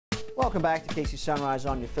Welcome back to Casey Sunrise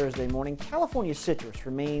on your Thursday morning. California citrus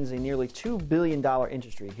remains a nearly $2 billion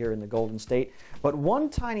industry here in the Golden State, but one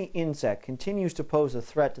tiny insect continues to pose a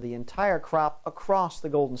threat to the entire crop across the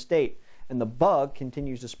Golden State, and the bug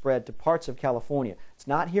continues to spread to parts of California. It's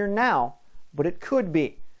not here now, but it could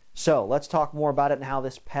be. So let's talk more about it and how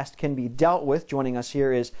this pest can be dealt with. Joining us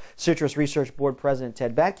here is Citrus Research Board President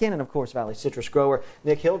Ted Batkin and, of course, Valley Citrus grower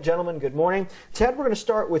Nick Hill. Gentlemen, good morning. Ted, we're going to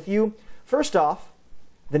start with you. First off,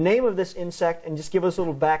 the name of this insect, and just give us a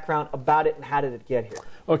little background about it and how did it get here.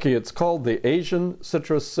 Okay, it's called the Asian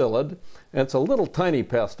citrus psyllid, and it's a little tiny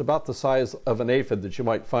pest about the size of an aphid that you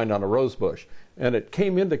might find on a rose bush. And it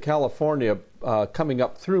came into California coming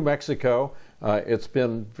up through Mexico. It's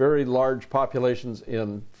been very large populations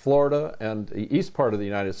in Florida and the east part of the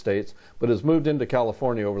United States, but has moved into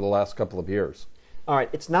California over the last couple of years. All right,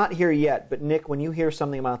 it's not here yet, but Nick, when you hear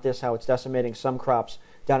something about this, how it's decimating some crops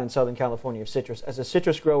down in Southern California of citrus, as a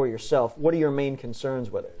citrus grower yourself, what are your main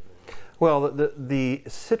concerns with it? Well, the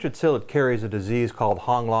citrus psyllid carries a disease called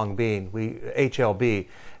huanglongbing, HLB.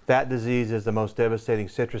 That disease is the most devastating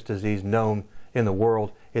citrus disease known in the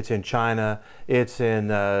world. It's in China, it's in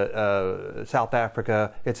South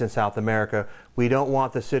Africa, it's in South America. We don't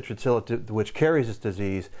want the citrus psyllid, which carries this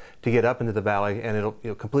disease, to get up into the valley, and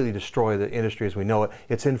it'll completely destroy the industry as we know it.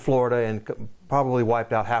 It's in Florida and probably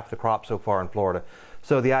wiped out half the crop so far in Florida.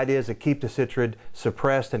 So the idea is to keep the citrid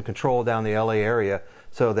suppressed and controlled down the LA area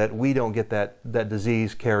so that we don't get that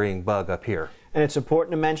disease-carrying bug up here. And it's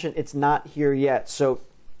important to mention it's not here yet. So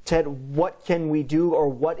Ted, what can we do, or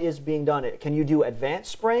what is being done? Can you do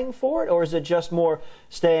advanced spraying for it, or is it just more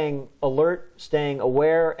staying alert, staying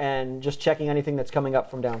aware, and just checking anything that's coming up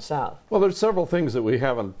from down south? Well, there's several things that we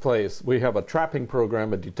have in place. We have a trapping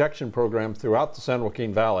program, a detection program throughout the San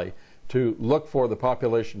Joaquin Valley to look for the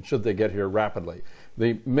population should they get here rapidly.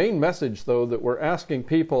 The main message, though, that we're asking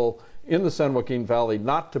people in the San Joaquin Valley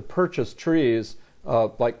not to purchase trees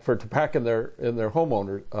to pack in their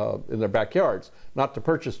homeowners in their backyards, not to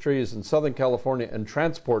purchase trees in Southern California and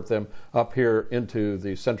transport them up here into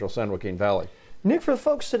the central San Joaquin Valley. Nick, for the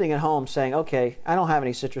folks sitting at home saying, okay, I don't have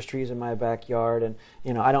any citrus trees in my backyard, and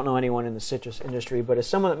I don't know anyone in the citrus industry, but as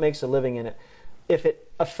someone that makes a living in it, if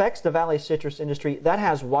it affects the Valley citrus industry, that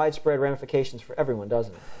has widespread ramifications for everyone,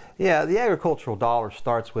 doesn't it? Yeah, the agricultural dollar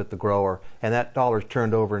starts with the grower, and that dollar is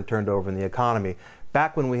turned over and turned over in the economy.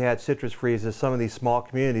 Back when we had citrus freezes, some of these small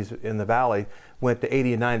communities in the valley went to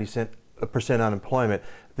 80 and 90% unemployment.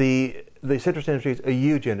 The citrus industry is a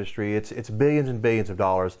huge industry. It's billions and billions of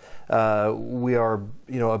dollars. We are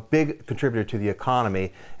a big contributor to the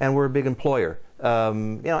economy, and we're a big employer.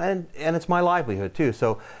 And it's my livelihood too.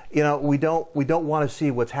 So we don't want to see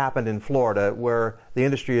what's happened in Florida, where the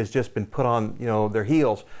industry has just been put on their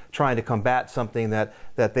heels trying to combat something that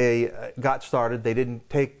they got started. They didn't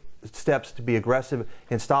take steps to be aggressive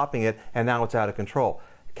in stopping it, and now it's out of control.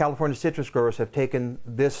 California citrus growers have taken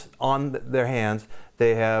this on their hands.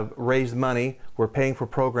 They have raised money. We're paying for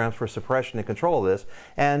programs for suppression and control of this,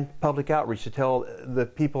 and public outreach to tell the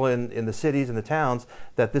people in the cities and the towns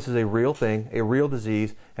that this is a real thing, a real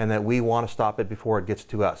disease, and that we want to stop it before it gets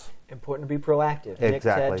to us. Important to be proactive. Exactly. Nick,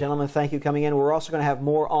 Ted, gentlemen, thank you for coming in. We're also going to have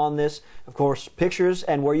more on this, of course, pictures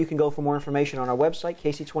and where you can go for more information on our website,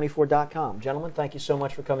 kc24.com. Gentlemen, thank you so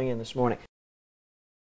much for coming in this morning.